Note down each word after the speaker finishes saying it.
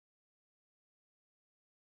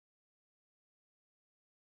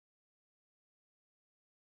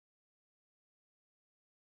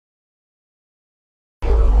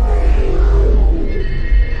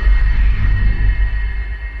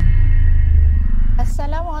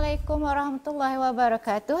Assalamualaikum warahmatullahi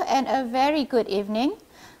wabarakatuh and a very good evening.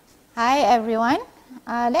 Hi everyone.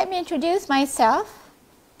 Let me introduce myself.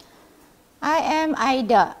 I am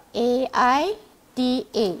Aida,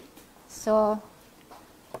 A-I-D-A. So,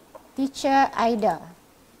 Teacher Aida.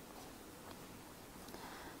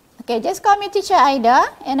 Okay, just call me Teacher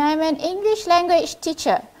Aida and I'm an English language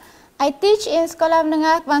teacher. I teach in Sekolah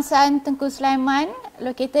Menengah Kebangsaan Tengku Suleiman,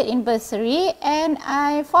 located in Bursary, and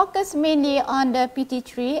I focus mainly on the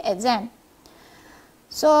PT3 exam.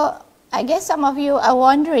 So, I guess some of you are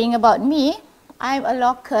wondering about me. I'm a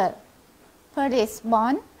local, Perlis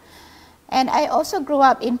born, and I also grew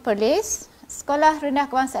up in Perlis. Sekolah Rendah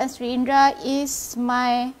Kebangsaan Sri Indra is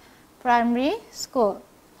my primary school.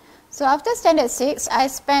 So after standard 6, I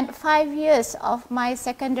spent 5 years of my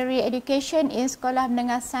secondary education in Sekolah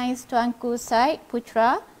Menengah Sains Tuanku Syed,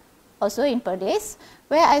 Putra, also in Perlis,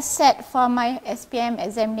 where I sat for my SPM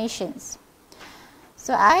examinations.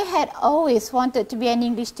 So I had always wanted to be an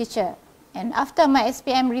English teacher. And after my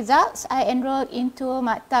SPM results, I enrolled into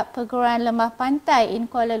Maktab Perguruan Lembah Pantai in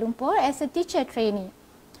Kuala Lumpur as a teacher trainee.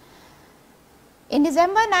 In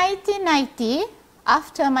December 1990,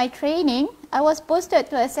 after my training, I was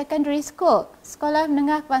posted to a secondary school, Sekolah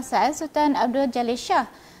Menengah Kebangsaan Sultan Abdul Jalil Shah,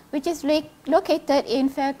 which is located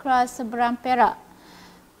in Faircross, Seberang Perak.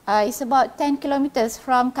 It's about 10 kilometers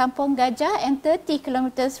from Kampung Gajah and 30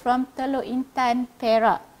 kilometers from Teluk Intan,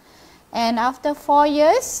 Perak. And after 4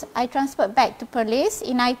 years, I transferred back to Perlis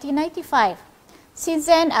in 1995. Since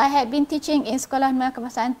then, I had been teaching in Sekolah Menengah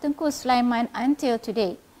Kebangsaan Tengku Suleiman until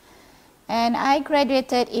today. And I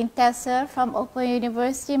graduated in TESOL from Open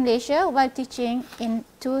University Malaysia while teaching in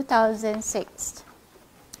 2006.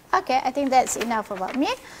 Okay, I think that's enough about me.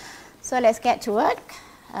 So let's get to work.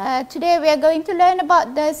 Today we are going to learn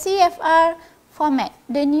about the CEFR format,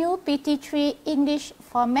 the new PT3 English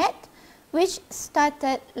format, which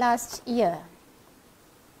started last year.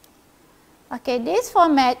 Okay, this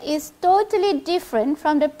format is totally different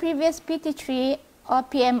from the previous PT3 or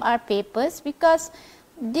PMR papers because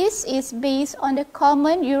this is based on the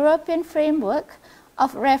Common European Framework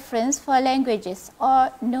of Reference for Languages,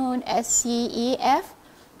 or known as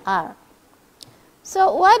CEFR.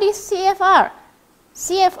 So what is CEFR?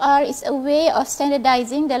 CEFR is a way of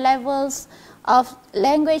standardizing the levels of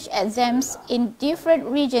language exams in different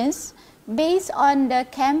regions based on the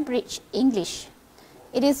Cambridge English.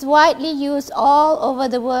 It is widely used all over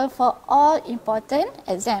the world for all important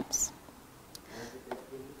exams.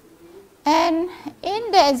 And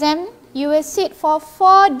in the exam, you will sit for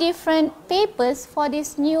 4 different papers for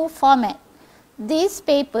this new format. These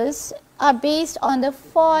papers are based on the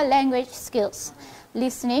 4 language skills: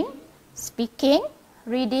 listening, speaking,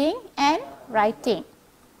 reading, and writing.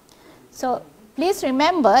 So please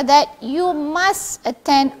remember that you must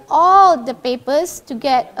attend all the papers to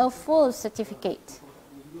get a full certificate.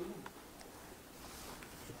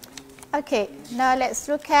 Okay, now let's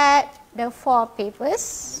look at the 4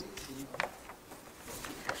 papers.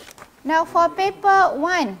 Now for paper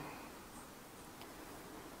 1.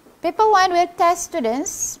 Paper 1 will test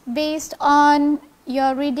students based on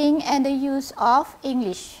your reading and the use of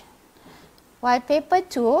English. While paper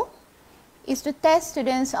 2 is to test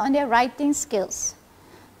students on their writing skills.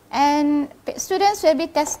 And students will be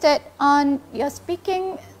tested on your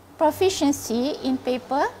speaking proficiency in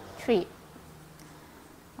paper 3.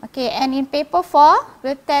 Okay, and in paper 4,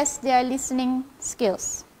 we'll test their listening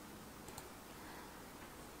skills.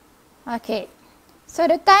 Okay, so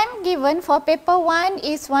the time given for paper 1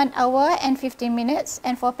 is 1 hour and 15 minutes,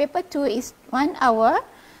 and for paper 2 is 1 hour.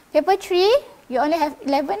 Paper 3, you only have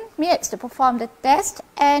 11 minutes to perform the test,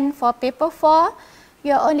 and for paper 4,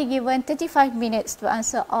 you are only given 35 minutes to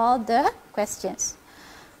answer all the questions.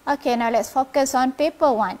 Okay, now let's focus on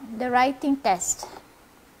paper 1, the writing test.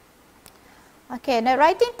 Okay, the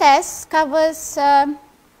writing test covers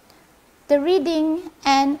the reading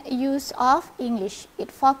and use of English. It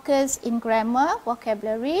focuses in grammar,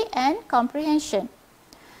 vocabulary, and comprehension.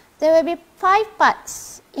 There will be 5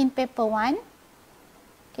 parts in paper 1.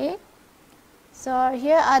 Okay, so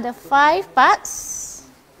here are the 5 parts.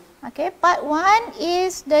 Okay, part 1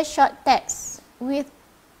 is the short text with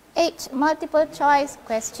 8 multiple choice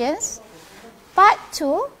questions. Part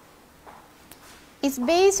 2 is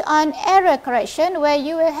based on error correction, where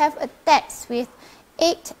you will have a text with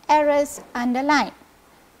 8 errors underlined.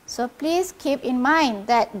 So please keep in mind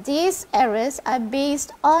that these errors are based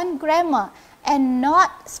on grammar and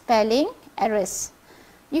not spelling errors.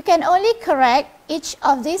 You can only correct each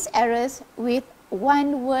of these errors with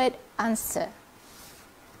 1 word answer.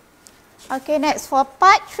 Okay, next for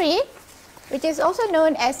part 3, which is also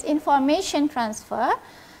known as information transfer.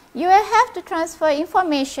 you will have to transfer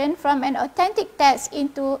information from an authentic text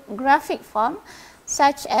into graphic form,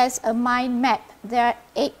 such as a mind map. There are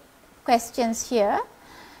 8 questions here,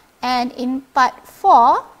 and in part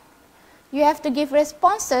 4, you have to give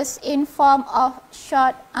responses in form of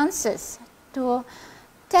short answers to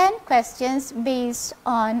 10 questions based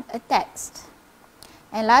on a text.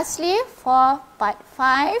 And lastly, for part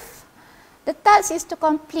 5, the task is to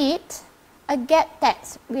complete a gap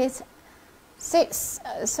text with 6,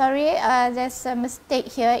 there's a mistake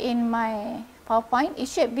here in my PowerPoint. It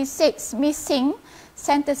should be 6 missing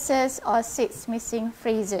sentences or 6 missing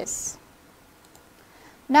phrases.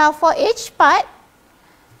 Now for each part,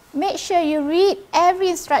 make sure you read every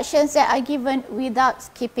instructions that are given without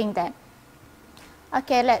skipping them.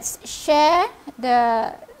 Okay, let's share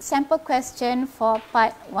the sample question for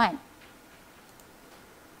part 1.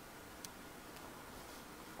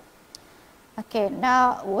 Okay,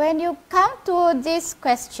 now when you come to this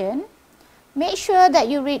question, make sure that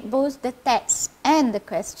you read both the text and the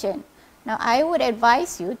question. Now I would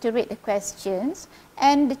advise you to read the questions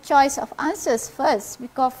and the choice of answers first,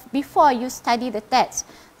 because before you study the text,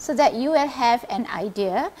 so that you will have an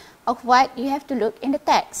idea of what you have to look in the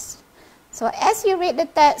text. So as you read the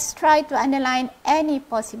text, try to underline any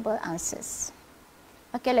possible answers.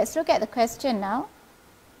 Okay, let's look at the question now.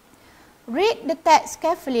 Read the text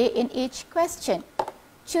carefully in each question.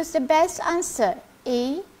 Choose the best answer,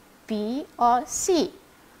 A, B or C.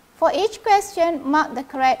 For each question, mark the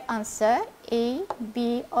correct answer, A,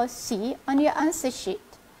 B or C, on your answer sheet.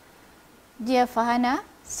 Dear Farhana,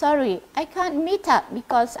 sorry, I can't meet up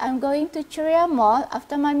because I'm going to Ceria Mall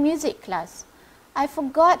after my music class. I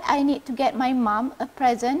forgot I need to get my mom a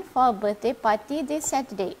present for a birthday party this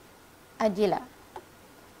Saturday. Adila.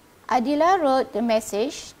 Adila wrote the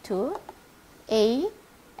message to A.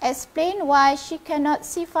 Explain why she cannot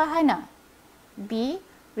see Farhana. B.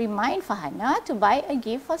 Remind Farhana to buy a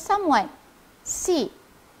gift for someone. C.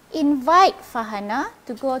 Invite Farhana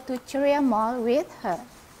to go to Ceria Mall with her.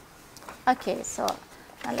 Okay, so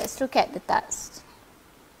now let's look at the task.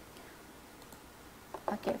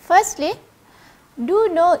 Okay, firstly, do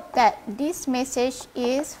note that this message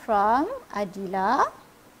is from Adila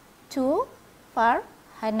to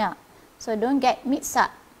Farhana. So don't get mixed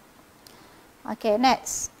up. Okay,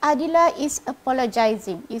 next. Adila is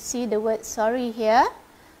apologizing. You see the word sorry here.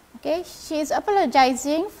 Okay, she is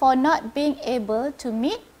apologizing for not being able to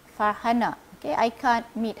meet Farhana. Okay, I can't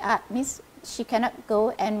meet up means she cannot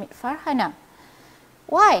go and meet Farhana.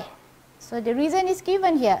 Why? So the reason is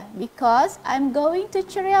given here, because I'm going to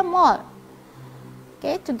Ceria Mall,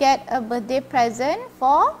 okay, to get a birthday present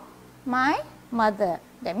for my mother.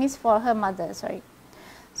 That means for her mother, sorry.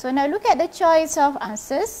 So now look at the choice of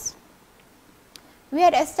answers. We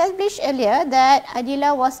had established earlier that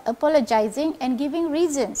Adila was apologizing and giving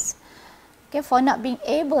reasons, okay, for not being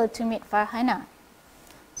able to meet Farhana.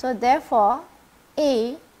 So therefore,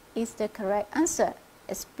 A is the correct answer.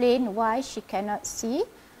 Explain why she cannot see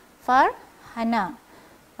Farhana.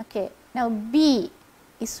 Okay, now B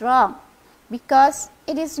is wrong, because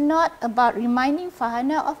it is not about reminding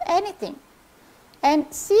Farhana of anything. And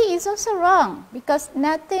C is also wrong, because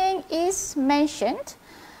nothing is mentioned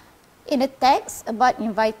in the text about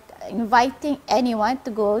inviting anyone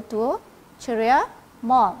to go to Ceria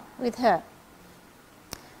Mall with her.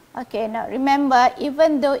 Okay, now remember,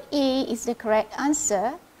 even though A is the correct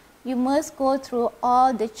answer, you must go through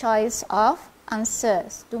all the choice of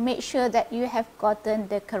answers to make sure that you have gotten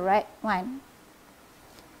the correct one.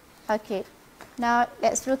 Okay, now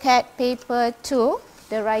let's look at paper 2,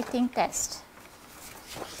 the writing test.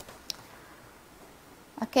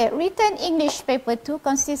 Okay, written English paper 2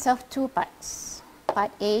 consists of 2 parts,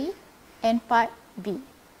 part A and part B.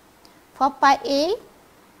 For part A,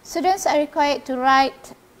 students are required to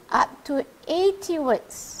write up to 80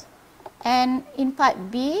 words, and in part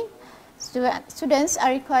B, students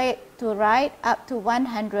are required to write up to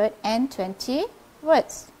 120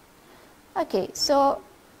 words. Okay, so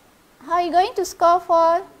how are you going to score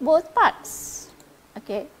for both parts?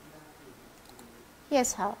 Okay,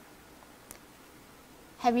 here's how.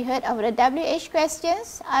 Have you heard of the WH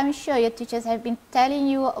questions? I'm sure your teachers have been telling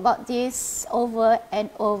you about this over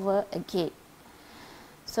and over again.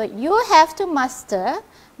 So you have to master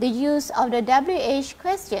the use of the WH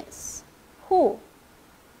questions. Who,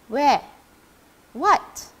 where,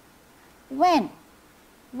 what, when,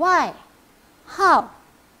 why, how.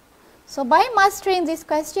 So by mastering these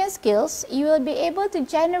question skills, you will be able to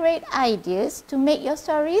generate ideas to make your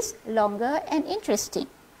stories longer and interesting.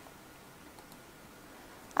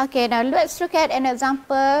 Okay, now let's look at an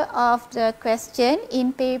example of the question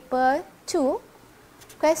in paper 2,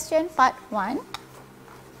 question part 1.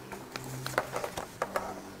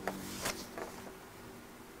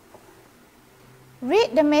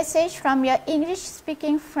 Read the message from your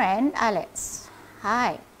English-speaking friend, Alex.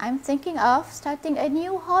 Hi, I'm thinking of starting a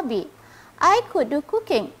new hobby. I could do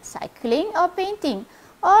cooking, cycling or painting,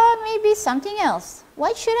 or maybe something else.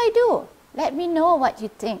 What should I do? Let me know what you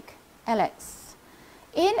think. Alex.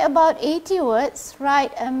 In about 80 words,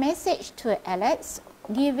 write a message to Alex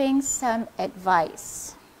giving some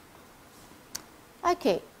advice.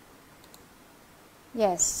 Okay.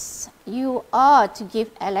 Yes, you are to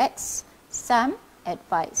give Alex some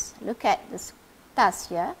advice. Look at this task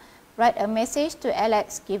here. Write a message to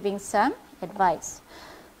Alex giving some advice.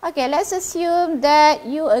 Okay, let's assume that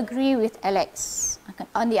you agree with Alex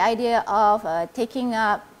on the idea of taking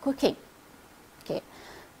up cooking. Okay,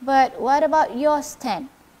 but what about your stand?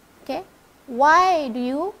 Okay, why do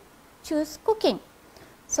you choose cooking?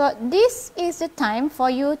 So this is the time for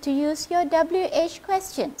you to use your WH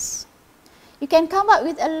questions. You can come up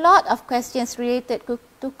with a lot of questions related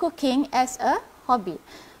to cooking as a hobby.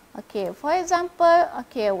 Okay, for example,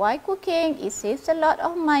 okay, why cooking? It saves a lot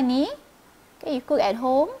of money. Okay, you cook at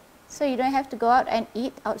home, so you don't have to go out and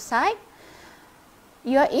eat outside.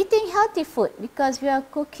 You are eating healthy food because you are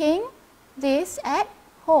cooking this at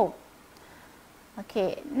home.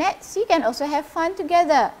 Okay, next, you can also have fun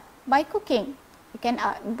together by cooking. You can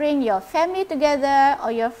bring your family together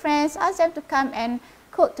or your friends, ask them to come and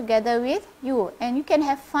cook together with you, and you can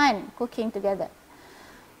have fun cooking together.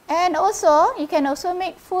 And also, you can also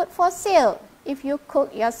make food for sale if you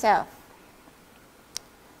cook yourself.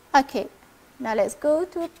 Okay, now let's go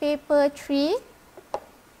to paper 3,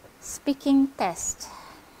 speaking test.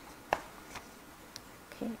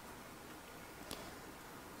 Okay.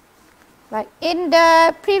 Right, in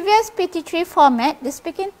the previous PT3 format, the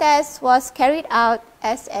speaking test was carried out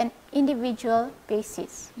as an individual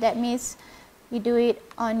basis. That means you do it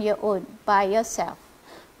on your own, by yourself.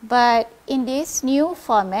 But in this new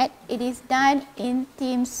format, it is done in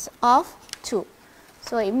teams of 2.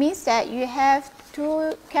 So it means that you have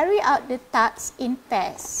to carry out the tasks in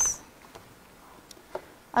pairs.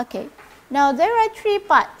 Okay, now there are 3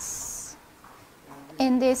 parts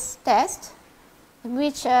in this test,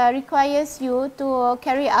 which requires you to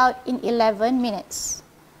carry out in 11 minutes.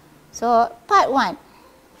 So part 1,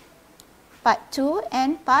 part 2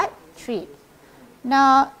 and part 3.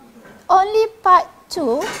 Now only part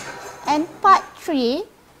 2 and part 3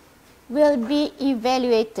 will be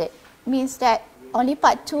evaluated. Means that only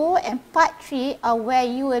part 2 and part 3 are where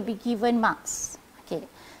you will be given marks. Okay.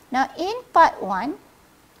 Now in part 1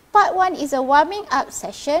 is a warming up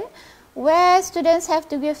session where students have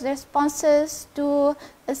to give responses to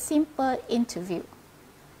a simple interview.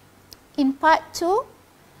 In part 2,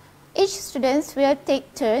 each student will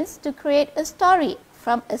take turns to create a story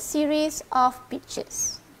from a series of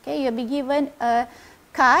pictures. Okay, you'll be given a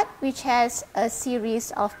card which has a series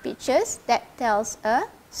of pictures that tells a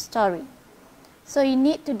story. So you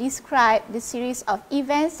need to describe the series of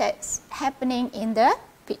events that's happening in the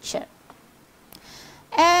picture.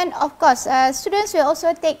 And of course, students will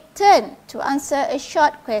also take turn to answer a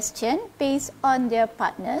short question based on their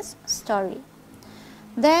partner's story.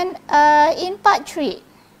 Then in part 3,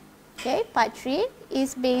 okay, part 3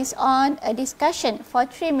 is based on a discussion for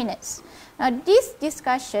 3 minutes. Now this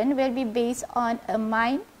discussion will be based on a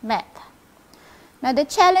mind map. Now the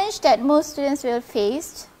challenge that most students will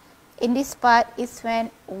face in this part is when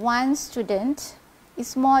one student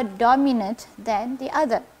is more dominant than the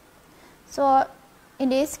other. So in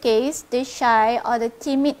this case, the shy or the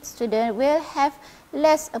timid student will have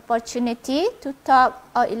less opportunity to talk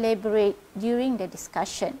or elaborate during the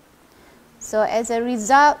discussion. So as a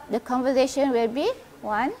result, the conversation will be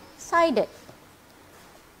one-sided.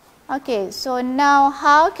 Okay, so now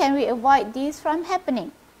how can we avoid this from happening?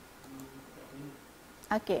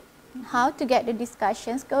 Okay, how to get the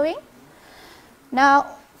discussions going?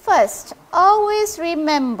 Now, first, always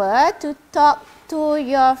remember to talk to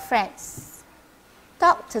your friends.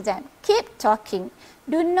 Talk to them. Keep talking.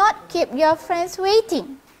 Do not keep your friends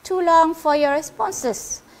waiting too long for your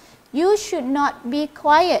responses. You should not be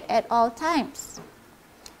quiet at all times.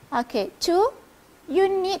 Okay, 2, you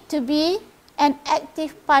need to be an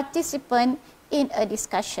active participant in a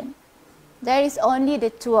discussion. There is only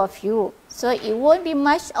the 2 of you, so it won't be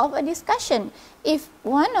much of a discussion if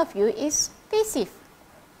one of you is passive.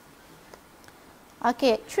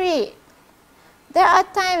 Okay, 3, there are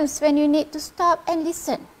times when you need to stop and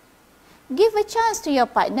listen. Give a chance to your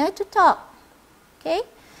partner to talk. Okay,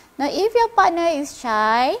 now if your partner is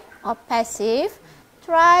shy or passive,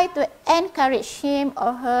 try to encourage him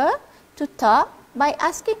or her to talk by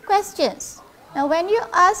asking questions. Now when you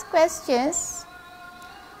ask questions,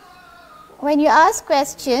 when you ask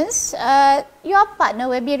questions, your partner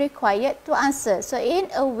will be required to answer. So in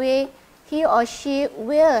a way, he or she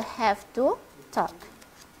will have to talk.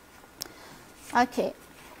 Okay.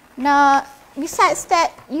 Now, besides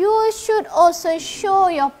that, you should also show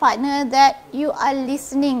your partner that you are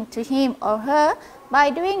listening to him or her by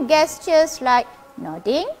doing gestures like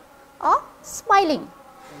nodding or smiling.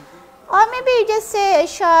 Or maybe you just say a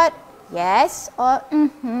short yes or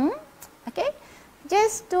mm-hmm. Okay,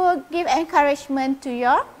 just to give encouragement to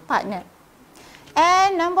your partner.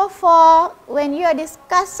 And number 4, when you are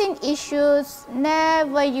discussing issues,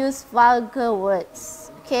 never use vulgar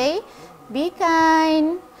words. Okay, be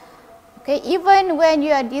kind. Okay, even when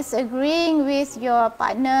you are disagreeing with your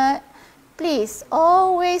partner, please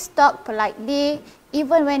always talk politely,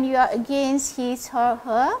 even when you are against his or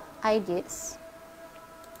her ideas.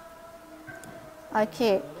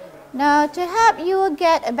 Okay, now to help you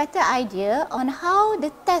get a better idea on how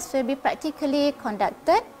the test will be practically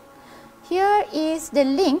conducted, here is the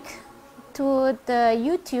link to the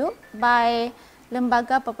YouTube by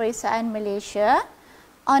Lembaga Peperiksaan Malaysia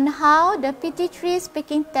on how the PT3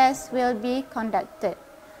 speaking test will be conducted.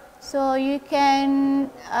 So you can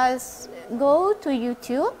go to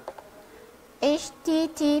YouTube,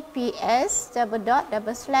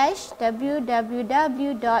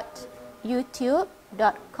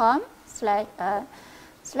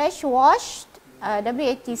 https://www.youtube.com/watch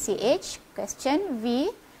WATCH question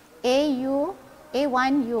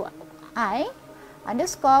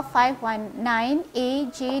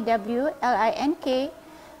VAUAYUI_519AJWLINK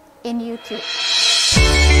in YouTube.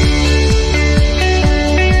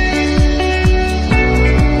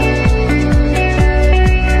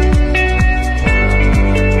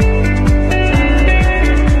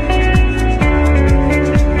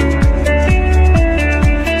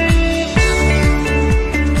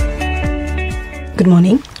 Good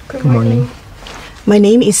morning. Good morning. My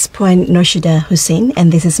name is Puan Norshida Hussein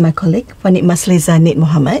and this is my colleague, Puan Masliza Nid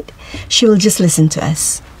Muhammad. She will just listen to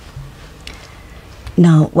us.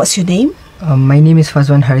 Now, what's your name? My name is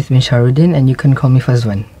Fazwan Harith bin Shahrudin and you can call me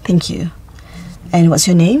Fazwan. Thank you. And what's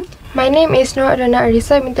your name? My name is Nur Adriana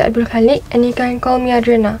Arisa binti Abdul Khalik and you can call me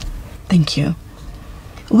Adriana. Thank you.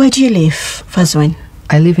 Where do you live, Fazwan?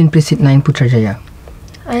 I live in Precinct 9 Putrajaya.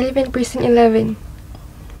 I live in Precinct 11.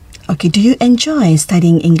 Okay, do you enjoy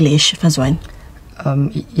studying English, Fazwan?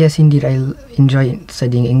 Yes, indeed, I enjoy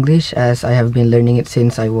studying English as I have been learning it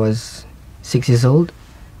since I was 6 years old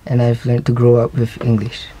and I've learned to grow up with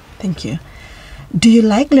English. Thank you. Do you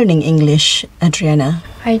like learning English, Adriana?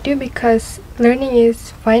 I do because learning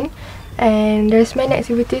is fun and there's many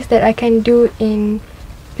activities that I can do in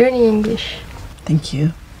learning English. Thank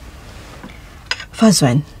you.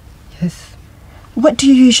 Fazwan, Yes. what do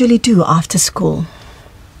you usually do after school?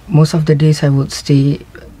 Most of the days I would stay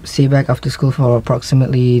back after school for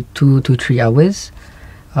approximately 2 to 3 hours.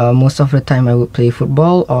 Most of the time I would play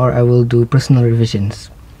football or I will do personal revisions.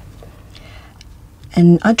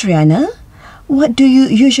 And Adriana, what do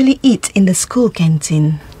you usually eat in the school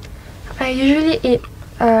canteen? I usually eat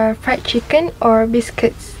fried chicken or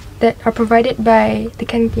biscuits that are provided by the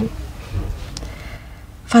canteen.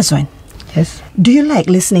 Fazwan, Yes. do you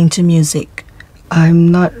like listening to music?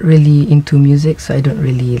 I'm not really into music, so I don't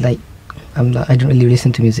really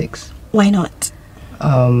listen to music. Why not?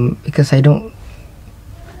 Because I don't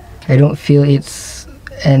feel it's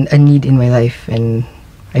a need in my life and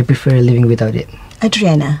I prefer living without it.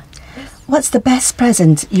 Adriana, what's the best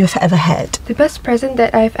present you've ever had? The best present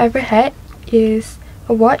that I've ever had is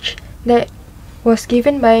a watch that was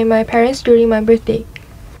given by my parents during my birthday.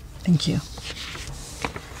 Thank you.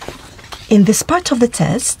 In this part of the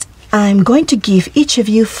test, I'm going to give each of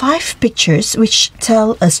you 5 pictures which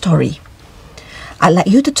tell a story. I'd like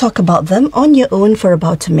you to talk about them on your own for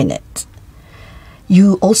about a minute.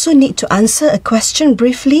 You also need to answer a question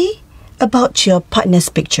briefly about your partner's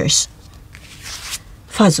pictures.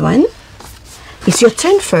 Fazwan, it's your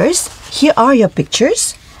turn first. Here are your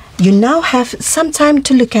pictures. You now have some time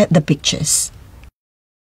to look at the pictures.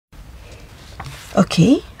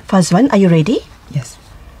 Okay, Fazwan, are you ready? Yes.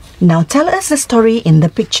 Now tell us the story in the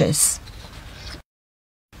pictures.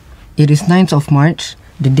 It is 9th of March,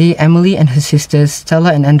 the day Emily and her sisters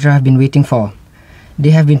Stella and Andra have been waiting for.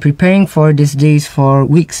 They have been preparing for these days for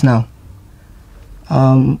weeks now.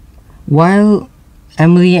 While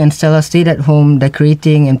Emily and Stella stayed at home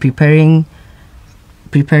decorating and preparing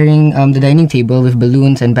the dining table with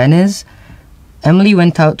balloons and banners, Emily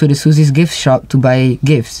went out to the Susie's gift shop to buy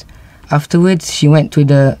gifts. Afterwards, she went to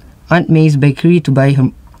the Aunt May's bakery to buy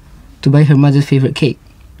her mother's favorite cake.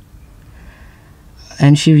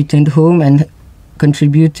 And she returned home and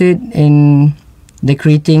contributed in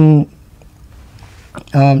decorating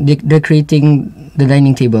decorating the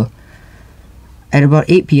dining table. At about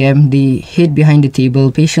 8 p.m., they hid behind the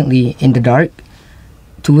table patiently in the dark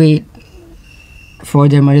to wait for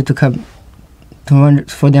their mother to come.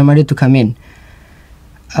 For their mother to come in.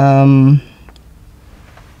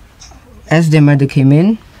 As their mother came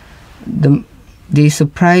in, they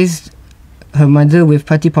surprised her mother with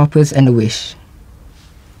party poppers and a wish.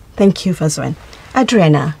 Thank you, Faizuddin.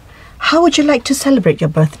 Adriana, how would you like to celebrate your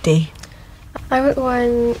birthday? I would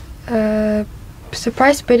want a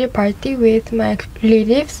surprise birthday party with my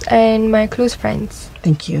relatives and my close friends.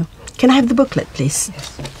 Thank you. Can I have the booklet, please?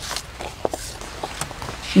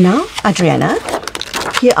 Now, Adriana,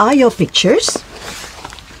 here are your pictures.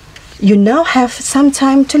 You now have some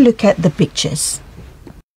time to look at the pictures.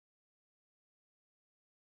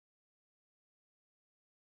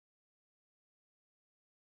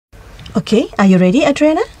 Okay, are you ready,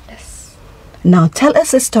 Adriana? Yes. Now tell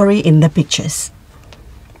us a story in the pictures.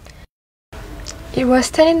 It was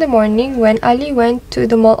 10 in the morning when Ali went to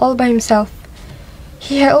the mall all by himself.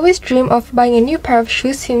 He had always dreamed of buying a new pair of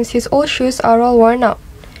shoes since his old shoes are all worn out.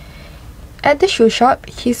 At the shoe shop,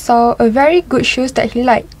 he saw a very good shoes that he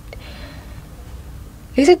liked.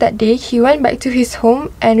 Later that day, he went back to his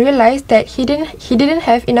home and realized that he didn't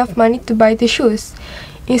have enough money to buy the shoes.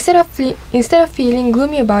 Instead of feeling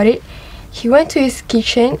gloomy about it, he went to his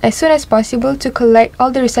kitchen as soon as possible to collect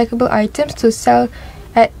all the recyclable items to sell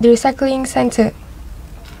at the recycling center.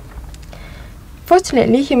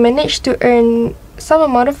 Fortunately, he managed to earn some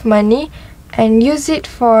amount of money and use it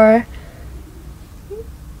to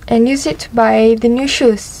buy the new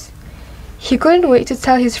shoes. He couldn't wait to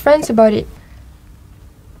tell his friends about it.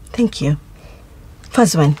 Thank you.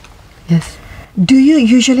 Faizuddin, Yes. do you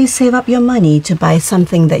usually save up your money to buy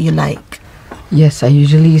something that you like? Yes, I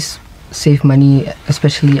usually save money,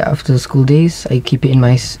 especially after school days. I keep it in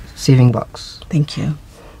my saving box. Thank you.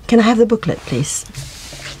 Can I have the booklet, please?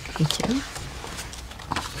 Thank you.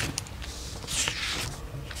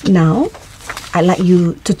 Now, I'd like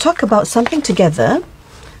you to talk about something together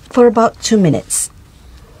for about 2 minutes.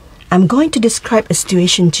 I'm going to describe a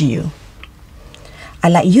situation to you.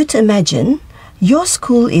 I'd like you to imagine your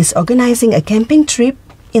school is organizing a camping trip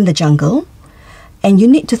in the jungle and you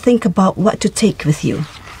need to think about what to take with you.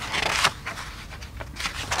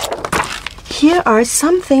 Here are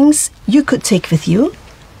some things you could take with you.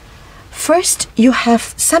 First, you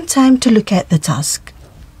have some time to look at the task.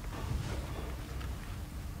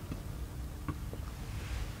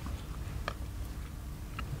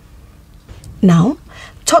 Now,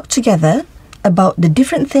 talk together about the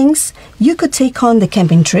different things you could take on the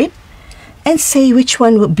camping trip and say which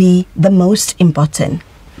one would be the most important.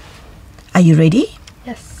 Are you ready?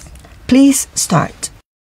 Yes. Please start.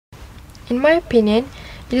 In my opinion,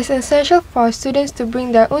 it is essential for students to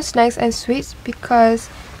bring their own snacks and sweets because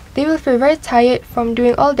they will feel very tired from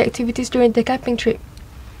doing all the activities during the camping trip.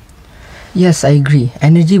 Yes, I agree.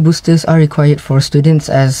 Energy boosters are required for students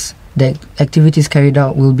as the activities carried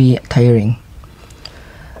out will be tiring.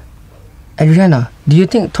 Adriana, do you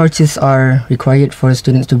think torches are required for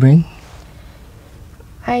students to bring?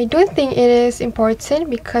 I don't think it is important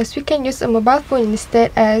because we can use a mobile phone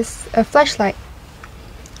instead as a flashlight.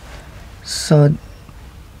 So,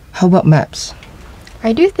 how about maps?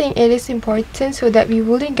 I do think it is important so that we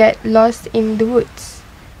wouldn't get lost in the woods.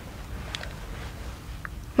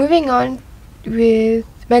 Moving on with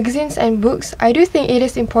magazines and books, I do think it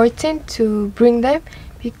is important to bring them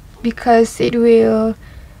because it will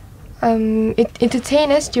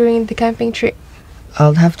entertain us during the camping trip.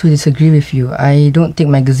 I'll have to disagree with you. I don't think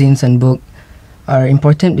magazines and books are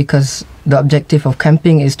important because the objective of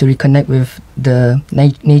camping is to reconnect with the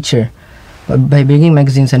nature. But by bringing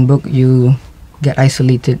magazines and books, you get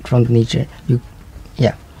isolated from the nature.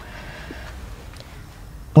 Yeah.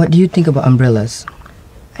 What do you think about umbrellas?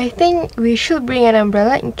 I think we should bring an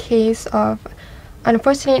umbrella in case of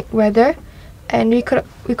unfortunate weather, and we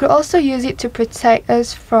could also use it to protect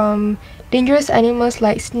us from dangerous animals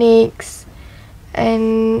like snakes.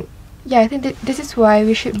 And yeah, I think this is why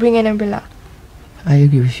we should bring an umbrella. I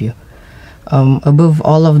agree with you. Above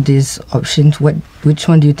all of these options, which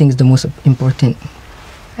one do you think is the most important?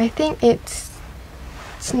 I think it's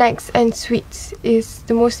snacks and sweets is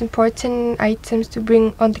the most important items to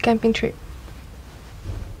bring on the camping trip.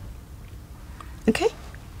 Okay?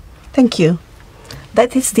 Thank you.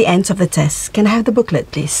 That is the end of the test. Can I have the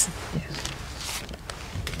booklet, please? Yes.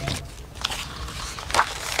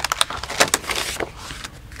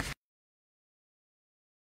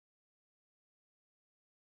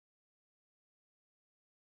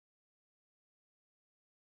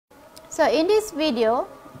 So in this video,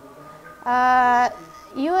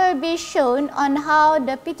 you will be shown on how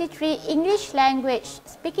the PT3 English language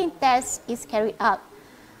speaking test is carried out.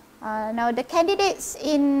 Now the candidates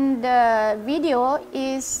in the video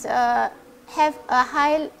have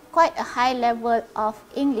quite a high level of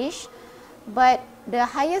English, but the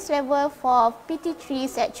highest level for PT3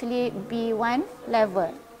 is actually B1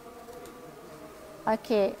 level.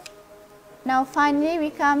 Okay, now finally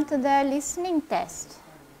we come to the listening test.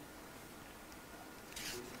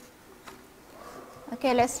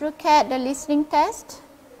 Okay, let's look at the listening test.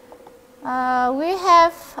 We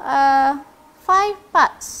have 5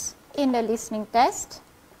 parts in the listening test.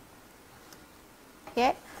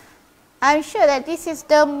 Okay, I'm sure that this is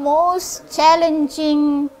the most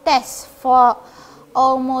challenging test for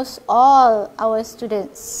almost all our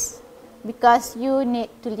students, because you need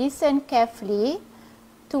to listen carefully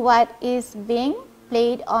to what is being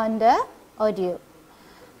played on the audio.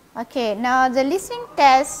 Okay, now the listening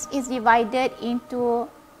test is divided into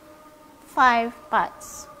 5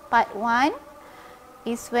 parts. Part 1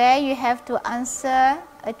 is where you have to answer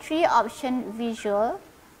a 3-option visual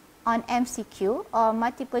on MCQ or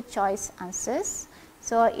multiple choice answers.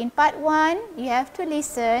 So in part 1, you have to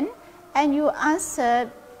listen and your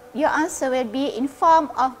answer will be in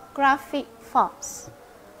form of graphic forms.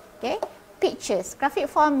 Okay, pictures. Graphic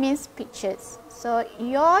form means pictures. So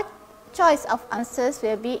your choice of answers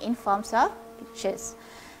will be in forms of pictures.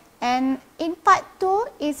 And in part 2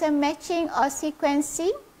 is a matching or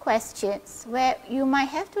sequencing questions, where you might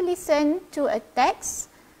have to listen to a text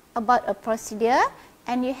about a procedure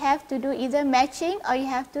and you have to do either matching or you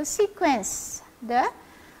have to sequence the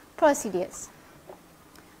procedures.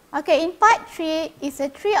 Okay, in part 3 is a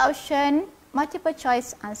 3-option multiple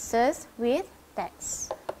choice answers with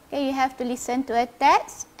text. Okay, you have to listen to a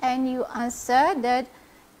text and you answer the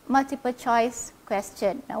multiple choice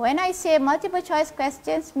question. Now when I say multiple choice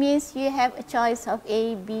questions, means you have a choice of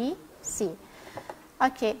A, B, C.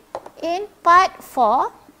 Okay, in part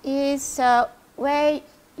 4 is where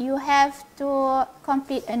you have to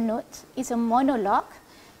complete a note. It's a monologue.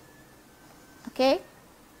 Okay,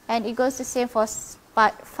 and it goes the same for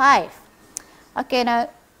part 5. Okay, now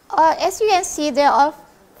as you can see, there are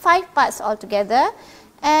 5 parts altogether,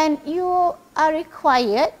 and you are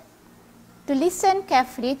required to listen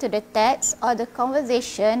carefully to the text or the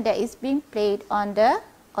conversation that is being played on the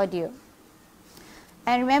audio.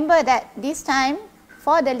 And remember that this time,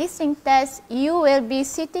 for the listening test, you will be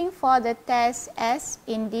sitting for the test as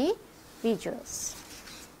individuals.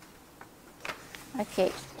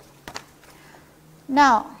 Okay.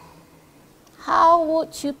 Now, how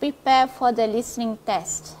would you prepare for the listening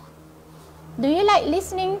test? Do you like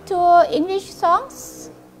listening to English songs?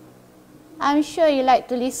 I'm sure you like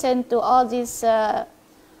to listen to all these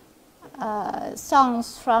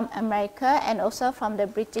songs from America and also from the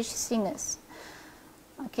British singers.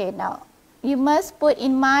 Okay, now you must put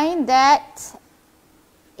in mind that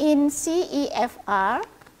in CEFR,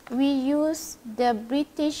 we use the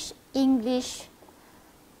British English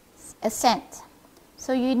accent.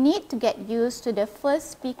 So you need to get used to the first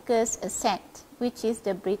speaker's accent, which is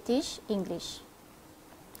the British English.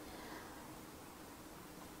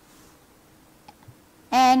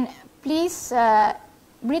 And please,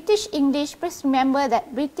 British English, please remember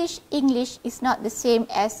that British English is not the same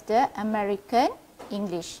as the American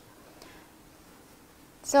English.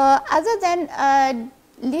 So other than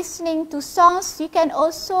listening to songs, you can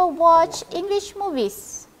also watch English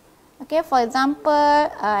movies. Okay, for example,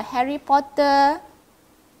 Harry Potter.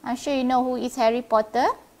 I'm sure you know who is Harry Potter.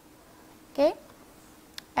 Okay,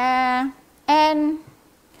 and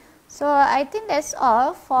so I think that's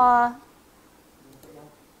all for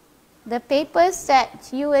the papers that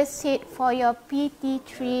you will sit for your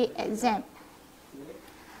PT3 exam.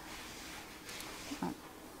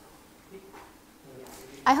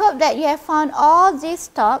 I hope that you have found all this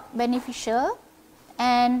talk beneficial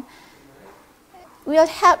and will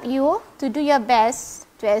help you to do your best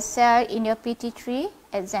to excel in your PT3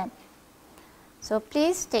 exam. So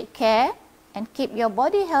please take care and keep your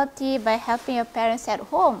body healthy by helping your parents at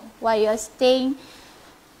home while you are staying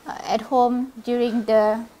at home during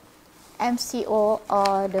the MCO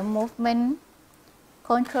or the movement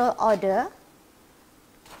control order.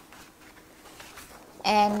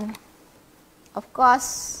 And of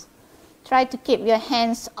course, try to keep your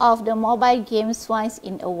hands off the mobile games once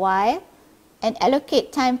in a while and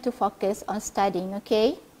allocate time to focus on studying,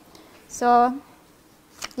 okay? So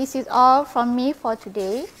this is all from me for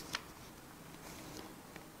today.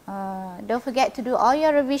 Don't forget to do all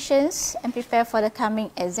your revisions and prepare for the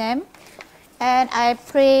coming exam. And I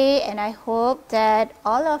pray and I hope that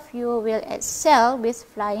all of you will excel with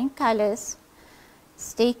flying colors.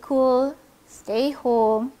 Stay cool, stay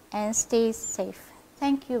home and stay safe.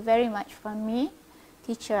 Thank you very much from me,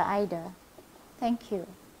 Teacher Aida. Thank you.